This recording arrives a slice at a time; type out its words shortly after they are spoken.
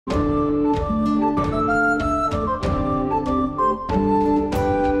When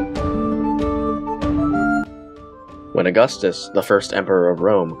Augustus, the first emperor of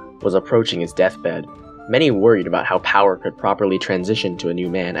Rome, was approaching his deathbed, many worried about how power could properly transition to a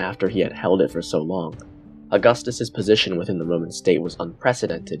new man after he had held it for so long. Augustus's position within the Roman state was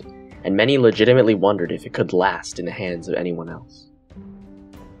unprecedented, and many legitimately wondered if it could last in the hands of anyone else.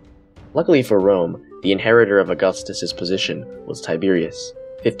 Luckily for Rome, the inheritor of Augustus's position was Tiberius,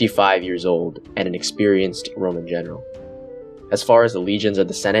 55 years old and an experienced Roman general. As far as the legions of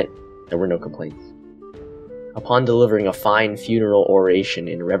the Senate, there were no complaints. Upon delivering a fine funeral oration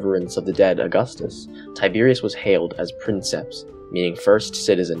in reverence of the dead Augustus, Tiberius was hailed as princeps, meaning first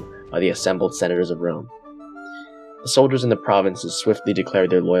citizen, by the assembled senators of Rome. The soldiers in the provinces swiftly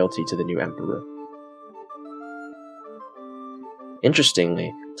declared their loyalty to the new emperor.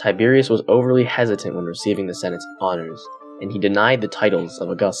 Interestingly, Tiberius was overly hesitant when receiving the Senate's honors, and he denied the titles of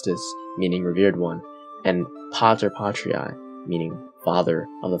Augustus, meaning revered one, and Pater Patriae, meaning father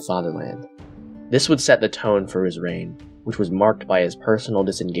of the fatherland. This would set the tone for his reign, which was marked by his personal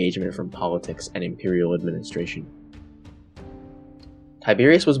disengagement from politics and imperial administration.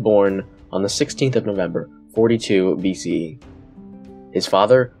 Tiberius was born on the 16th of November, 42 BCE. His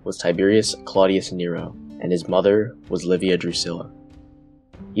father was Tiberius Claudius Nero, and his mother was Livia Drusilla.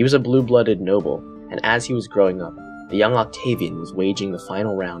 He was a blue-blooded noble, and as he was growing up, the young Octavian was waging the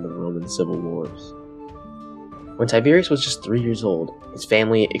final round of Roman civil wars. When Tiberius was just 3 years old, his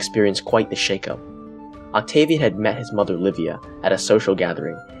family experienced quite the shakeup. Octavian had met his mother Livia at a social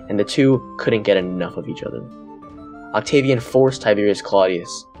gathering, and the two couldn't get enough of each other. Octavian forced Tiberius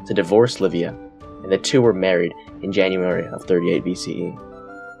Claudius to divorce Livia, and the two were married in January of 38 BCE.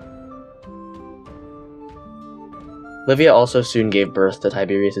 Livia also soon gave birth to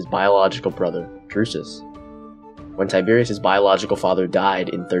Tiberius' biological brother, Drusus. When Tiberius' biological father died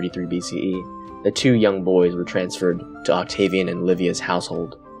in 33 BCE, the two young boys were transferred to Octavian and Livia's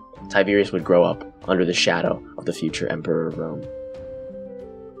household. Tiberius would grow up under the shadow of the future emperor of Rome.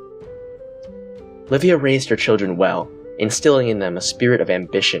 Livia raised her children well, instilling in them a spirit of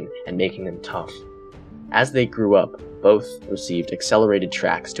ambition and making them tough. As they grew up, both received accelerated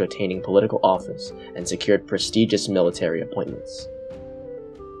tracks to attaining political office and secured prestigious military appointments.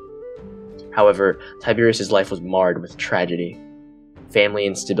 However, Tiberius' life was marred with tragedy. Family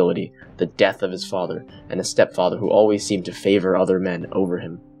instability, the death of his father, and a stepfather who always seemed to favor other men over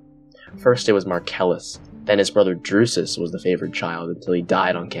him. First it was Marcellus, then his brother Drusus was the favored child until he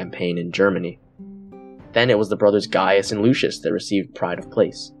died on campaign in Germany. Then it was the brothers Gaius and Lucius that received pride of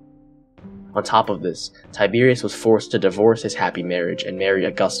place. On top of this, Tiberius was forced to divorce his happy marriage and marry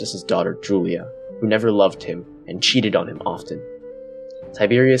Augustus' daughter Julia, who never loved him and cheated on him often.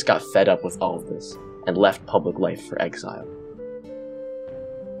 Tiberius got fed up with all of this and left public life for exile.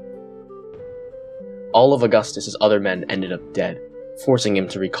 All of Augustus' other men ended up dead, forcing him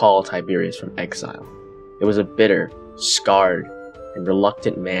to recall Tiberius from exile. It was a bitter, scarred, and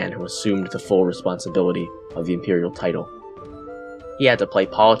reluctant man who assumed the full responsibility of the imperial title. He had to play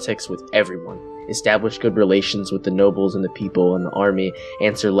politics with everyone, establish good relations with the nobles and the people and the army,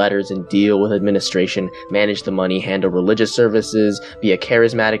 answer letters and deal with administration, manage the money, handle religious services, be a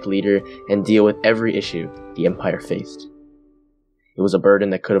charismatic leader, and deal with every issue the empire faced. It was a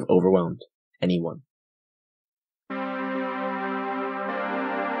burden that could have overwhelmed anyone.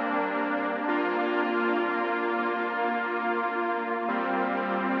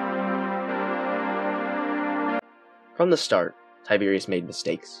 From the start, Tiberius made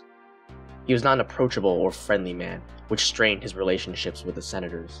mistakes. He was not an approachable or friendly man, which strained his relationships with the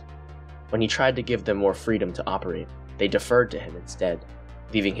senators. When he tried to give them more freedom to operate, they deferred to him instead,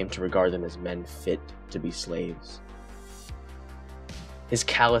 leaving him to regard them as men fit to be slaves. His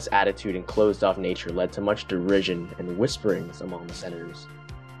callous attitude and closed-off nature led to much derision and whisperings among the senators.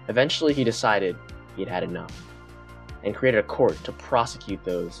 Eventually he decided he had had enough, and created a court to prosecute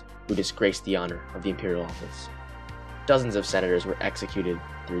those who disgraced the honor of the imperial office. Dozens of senators were executed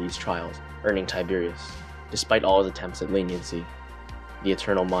through these trials, earning Tiberius, despite all his attempts at leniency, the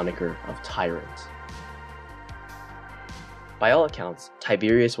eternal moniker of tyrant. By all accounts,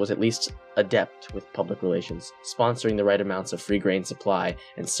 Tiberius was at least adept with public relations, sponsoring the right amounts of free grain supply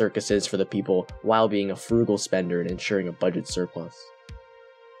and circuses for the people while being a frugal spender and ensuring a budget surplus.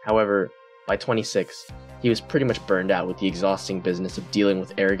 However, by 26, he was pretty much burned out with the exhausting business of dealing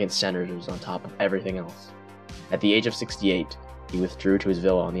with arrogant senators on top of everything else. At the age of 68, he withdrew to his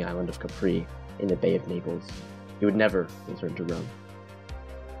villa on the island of Capri, in the Bay of Naples. He would never return to Rome.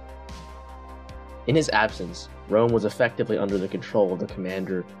 In his absence, Rome was effectively under the control of the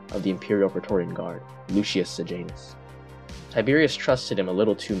commander of the Imperial Praetorian Guard, Lucius Sejanus. Tiberius trusted him a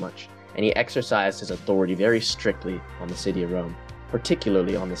little too much, and he exercised his authority very strictly on the city of Rome,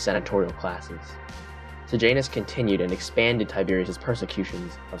 particularly on the senatorial classes. Sejanus continued and expanded Tiberius'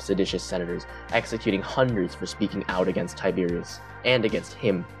 persecutions of seditious senators, executing hundreds for speaking out against Tiberius, and against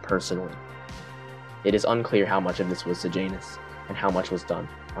him personally. It is unclear how much of this was Sejanus, and how much was done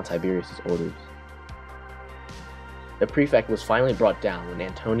on Tiberius' orders. The prefect was finally brought down when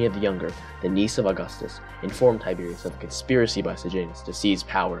Antonia the Younger, the niece of Augustus, informed Tiberius of a conspiracy by Sejanus to seize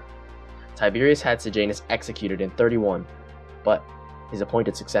power. Tiberius had Sejanus executed in 31, but his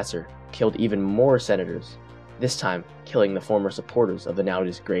appointed successor killed even more senators, this time killing the former supporters of the now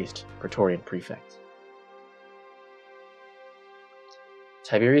disgraced Praetorian prefect.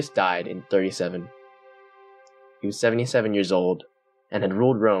 Tiberius died in 37. He was 77 years old and had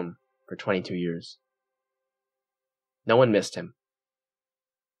ruled Rome for 22 years. No one missed him.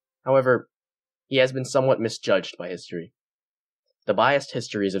 However, he has been somewhat misjudged by history. The biased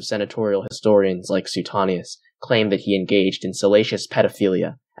histories of senatorial historians like Suetonius claim that he engaged in salacious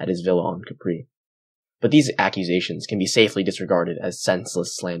pedophilia at his villa on Capri. But these accusations can be safely disregarded as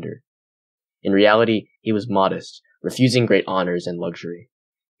senseless slander. In reality, he was modest, refusing great honors and luxury.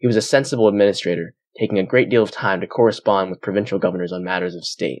 He was a sensible administrator, taking a great deal of time to correspond with provincial governors on matters of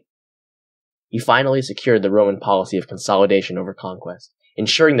state. He finally secured the Roman policy of consolidation over conquest,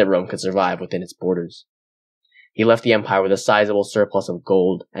 ensuring that Rome could survive within its borders. He left the empire with a sizable surplus of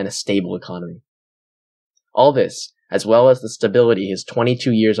gold and a stable economy. All this, as well as the stability his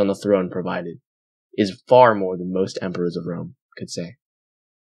 22 years on the throne provided, is far more than most emperors of Rome could say.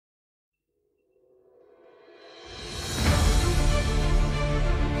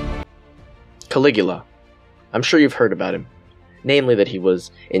 Caligula. I'm sure you've heard about him. Namely that he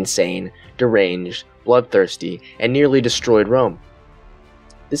was insane, deranged, bloodthirsty, and nearly destroyed Rome.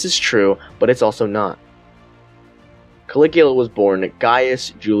 This is true, but it's also not. Caligula was born Gaius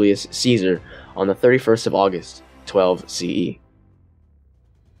Julius Caesar on the 31st of August, 12 CE.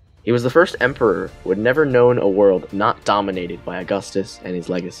 He was the first emperor who had never known a world not dominated by Augustus and his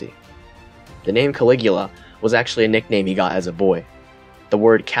legacy. The name Caligula was actually a nickname he got as a boy. The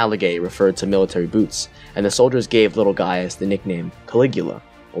word caligay referred to military boots, and the soldiers gave little Gaius the nickname Caligula,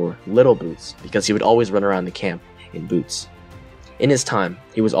 or Little Boots, because he would always run around the camp in boots. In his time,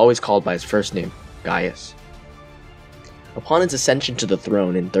 he was always called by his first name, Gaius. Upon his ascension to the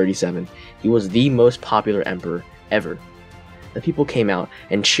throne in 37, he was the most popular emperor ever. The people came out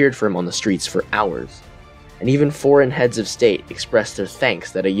and cheered for him on the streets for hours, and even foreign heads of state expressed their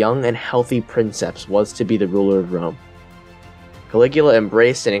thanks that a young and healthy princeps was to be the ruler of Rome. Caligula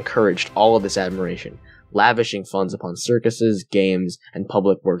embraced and encouraged all of this admiration, lavishing funds upon circuses, games, and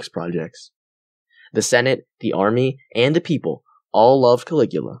public works projects. The Senate, the army, and the people all loved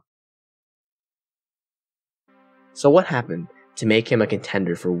Caligula. So what happened to make him a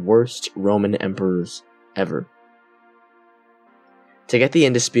contender for worst Roman emperors ever? To get the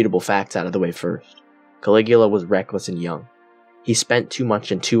indisputable facts out of the way first, Caligula was reckless and young. He spent too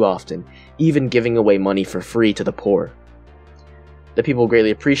much and too often, even giving away money for free to the poor. The people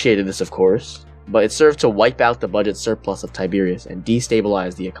greatly appreciated this, of course, but it served to wipe out the budget surplus of Tiberius and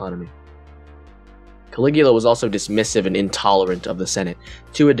destabilize the economy. Caligula was also dismissive and intolerant of the Senate,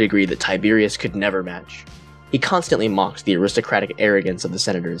 to a degree that Tiberius could never match. He constantly mocked the aristocratic arrogance of the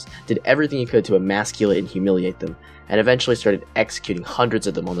senators, did everything he could to emasculate and humiliate them, and eventually started executing hundreds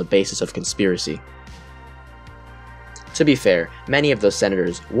of them on the basis of conspiracy. To be fair, many of those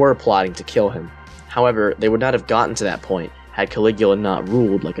senators were plotting to kill him. However, they would not have gotten to that point had Caligula not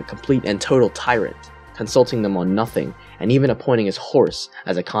ruled like a complete and total tyrant, consulting them on nothing, and even appointing his horse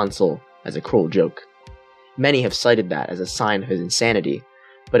as a consul as a cruel joke. Many have cited that as a sign of his insanity,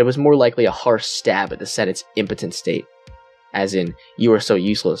 but it was more likely a harsh stab at the Senate's impotent state, as in, you are so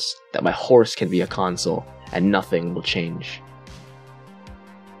useless that my horse can be a consul, and nothing will change.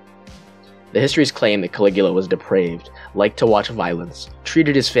 The histories claim that Caligula was depraved, liked to watch violence,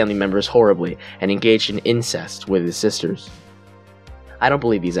 treated his family members horribly, and engaged in incest with his sisters. I don't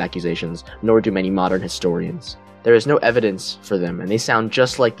believe these accusations, nor do many modern historians. There is no evidence for them, and they sound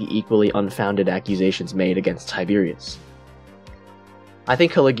just like the equally unfounded accusations made against Tiberius. I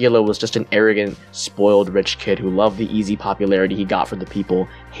think Caligula was just an arrogant, spoiled rich kid who loved the easy popularity he got from the people,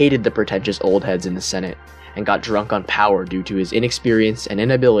 hated the pretentious old heads in the Senate, and got drunk on power due to his inexperience and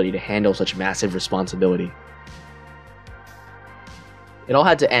inability to handle such massive responsibility. It all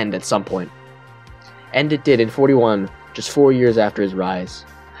had to end at some point. And it did in 41, just 4 years after his rise.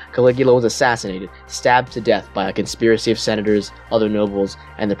 Caligula was assassinated, stabbed to death by a conspiracy of senators, other nobles,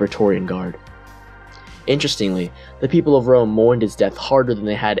 and the Praetorian Guard. Interestingly, the people of Rome mourned his death harder than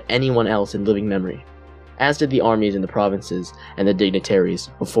they had anyone else in living memory. as did the armies in the provinces and the dignitaries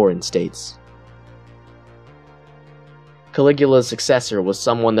of foreign states. Caligula's successor was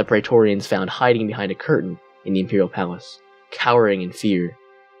someone the praetorians found hiding behind a curtain in the imperial palace, cowering in fear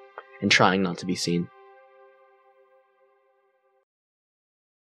and trying not to be seen.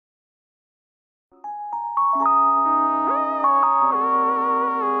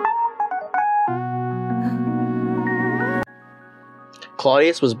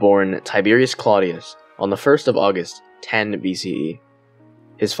 Claudius was born Tiberius Claudius on the 1st of August, 10 BCE.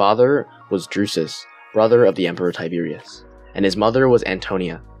 His father was Drusus, brother of the Emperor Tiberius, and his mother was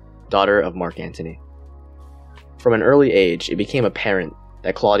Antonia, daughter of Mark Antony. From an early age, it became apparent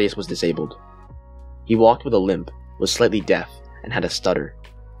that Claudius was disabled. He walked with a limp, was slightly deaf, and had a stutter.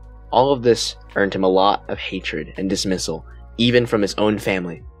 All of this earned him a lot of hatred and dismissal, even from his own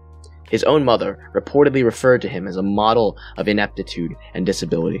family. His own mother reportedly referred to him as a model of ineptitude and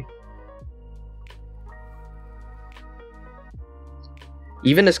disability.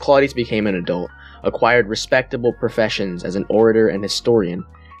 Even as Claudius became an adult, acquired respectable professions as an orator and historian,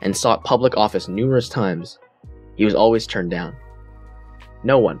 and sought public office numerous times, he was always turned down.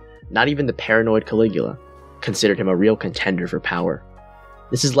 No one, not even the paranoid Caligula, considered him a real contender for power.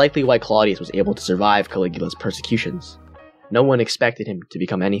 This is likely why Claudius was able to survive Caligula's persecutions. No one expected him to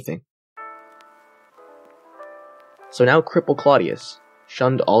become anything. So now crippled Claudius,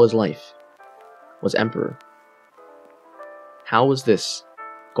 shunned all his life, was emperor. How was this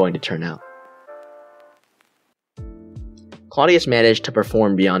going to turn out? Claudius managed to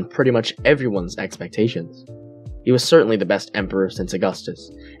perform beyond pretty much everyone's expectations. He was certainly the best emperor since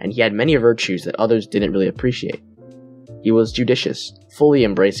Augustus, and he had many virtues that others didn't really appreciate. He was judicious, fully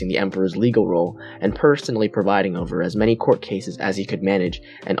embracing the emperor's legal role, and personally presiding over as many court cases as he could manage,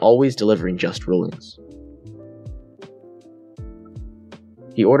 and always delivering just rulings.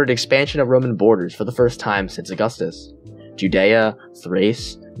 He ordered expansion of Roman borders for the first time since Augustus. Judea,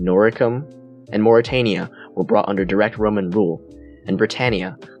 Thrace, Noricum, and Mauritania were brought under direct Roman rule, and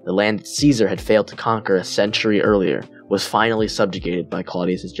Britannia, the land that Caesar had failed to conquer a century earlier, was finally subjugated by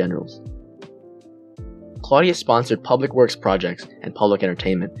Claudius's generals. Claudius sponsored public works projects and public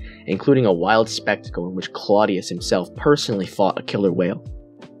entertainment, including a wild spectacle in which Claudius himself personally fought a killer whale.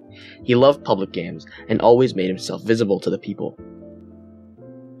 He loved public games and always made himself visible to the people.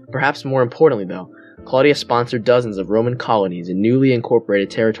 Perhaps more importantly, though, Claudius sponsored dozens of Roman colonies in newly incorporated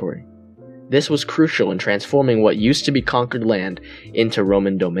territory. This was crucial in transforming what used to be conquered land into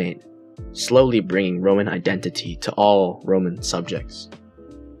Roman domain, slowly bringing Roman identity to all Roman subjects.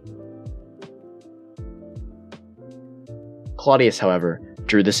 Claudius, however,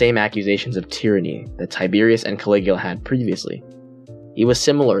 drew the same accusations of tyranny that Tiberius and Caligula had previously. He was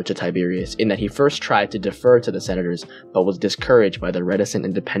similar to Tiberius in that he first tried to defer to the senators, but was discouraged by their reticent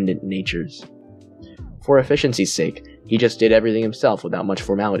and dependent natures. For efficiency's sake, he just did everything himself without much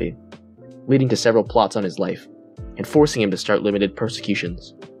formality, leading to several plots on his life, and forcing him to start limited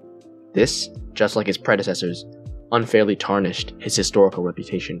persecutions. This, just like his predecessors, unfairly tarnished his historical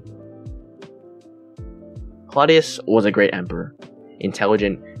reputation. Claudius was a great emperor,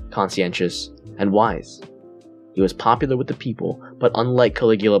 intelligent, conscientious, and wise. He was popular with the people, but unlike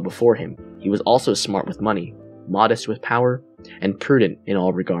Caligula before him, he was also smart with money, modest with power, and prudent in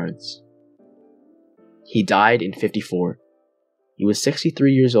all regards. He died in 54. He was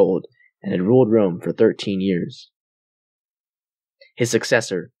 63 years old and had ruled Rome for 13 years. His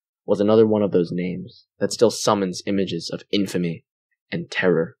successor was another one of those names that still summons images of infamy and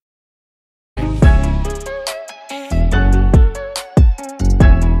terror.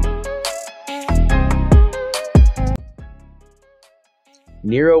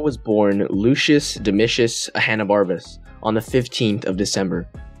 Nero was born Lucius Domitius Ahenobarbus on the 15th of December,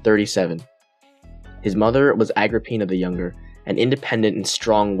 37. His mother was Agrippina the Younger, an independent and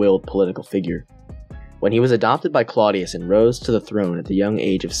strong-willed political figure. When he was adopted by Claudius and rose to the throne at the young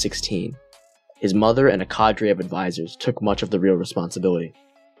age of 16, his mother and a cadre of advisors took much of the real responsibility.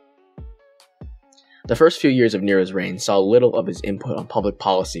 The first few years of Nero's reign saw little of his input on public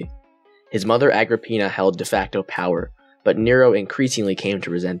policy. His mother Agrippina held de facto power, but Nero increasingly came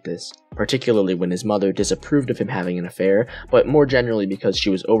to resent this, particularly when his mother disapproved of him having an affair, but more generally because she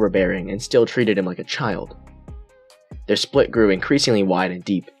was overbearing and still treated him like a child. Their split grew increasingly wide and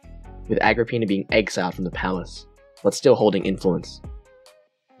deep, with Agrippina being exiled from the palace, but still holding influence.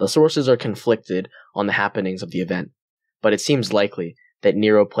 The sources are conflicted on the happenings of the event, but it seems likely that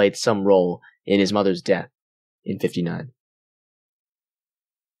Nero played some role in his mother's death in 59.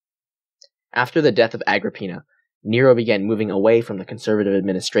 After the death of Agrippina, Nero began moving away from the conservative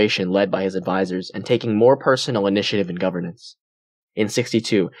administration led by his advisors and taking more personal initiative in governance. In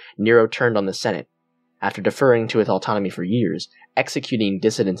 62, Nero turned on the Senate, after deferring to its autonomy for years, executing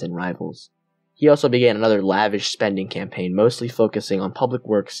dissidents and rivals. He also began another lavish spending campaign, mostly focusing on public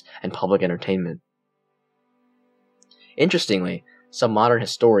works and public entertainment. Interestingly, some modern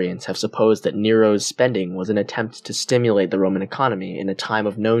historians have supposed that Nero's spending was an attempt to stimulate the Roman economy in a time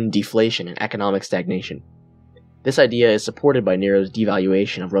of known deflation and economic stagnation. This idea is supported by Nero's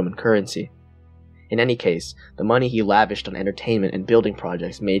devaluation of Roman currency. In any case, the money he lavished on entertainment and building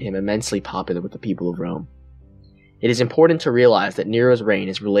projects made him immensely popular with the people of Rome. It is important to realize that Nero's reign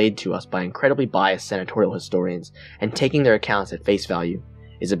is relayed to us by incredibly biased senatorial historians, and taking their accounts at face value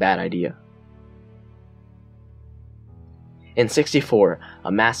is a bad idea. In 64,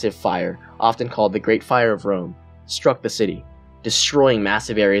 a massive fire, often called the Great Fire of Rome, struck the city, destroying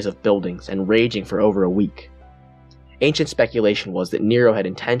massive areas of buildings and raging for over a week. Ancient speculation was that Nero had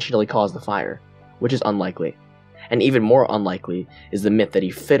intentionally caused the fire, which is unlikely, and even more unlikely is the myth that he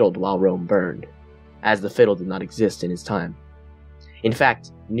fiddled while Rome burned, as the fiddle did not exist in his time. In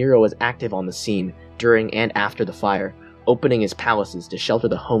fact, Nero was active on the scene during and after the fire, opening his palaces to shelter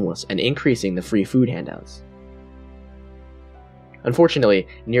the homeless and increasing the free food handouts. Unfortunately,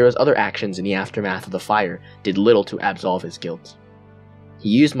 Nero's other actions in the aftermath of the fire did little to absolve his guilt. He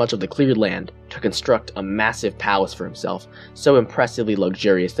used much of the cleared land to construct a massive palace for himself, so impressively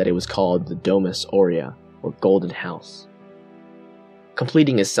luxurious that it was called the Domus Aurea, or Golden House.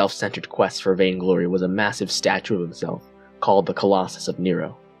 Completing his self-centered quest for vainglory was a massive statue of himself, called the Colossus of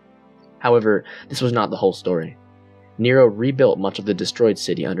Nero. However, this was not the whole story. Nero rebuilt much of the destroyed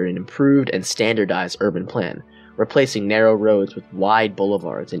city under an improved and standardized urban plan, replacing narrow roads with wide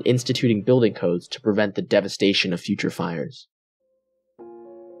boulevards and instituting building codes to prevent the devastation of future fires.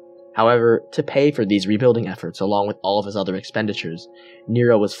 However, to pay for these rebuilding efforts along with all of his other expenditures,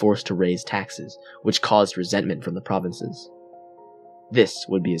 Nero was forced to raise taxes, which caused resentment from the provinces. This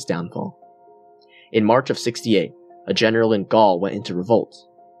would be his downfall. In March of 68, a general in Gaul went into revolt.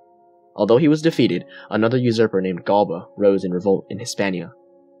 Although he was defeated, another usurper named Galba rose in revolt in Hispania.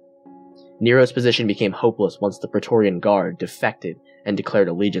 Nero's position became hopeless once the Praetorian Guard defected and declared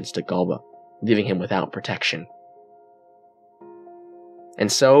allegiance to Galba, leaving him without protection.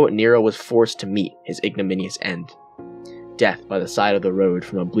 And so Nero was forced to meet his ignominious end, death by the side of the road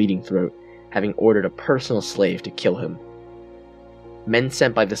from a bleeding throat, having ordered a personal slave to kill him. Men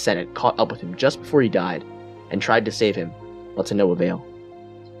sent by the Senate caught up with him just before he died, and tried to save him, but to no avail.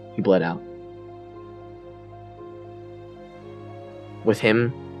 He bled out. With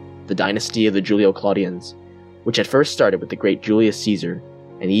him, the dynasty of the Julio-Claudians, which at first started with the great Julius Caesar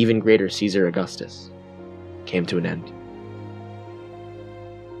and the even greater Caesar Augustus, came to an end.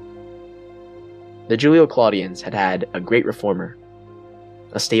 The Julio-Claudians had had a great reformer,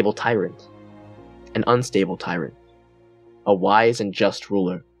 a stable tyrant, an unstable tyrant, a wise and just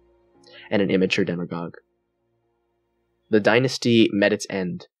ruler, and an immature demagogue. The dynasty met its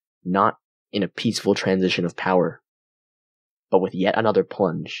end, not in a peaceful transition of power, but with yet another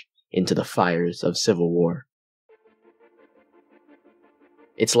plunge into the fires of civil war.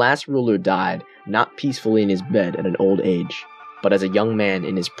 Its last ruler died not peacefully in his bed at an old age, but as a young man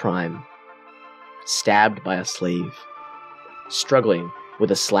in his prime, stabbed by a slave, struggling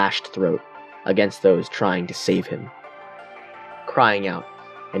with a slashed throat against those trying to save him, crying out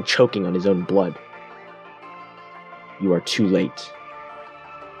and choking on his own blood. You are too late.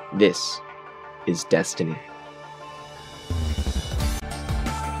 This is destiny.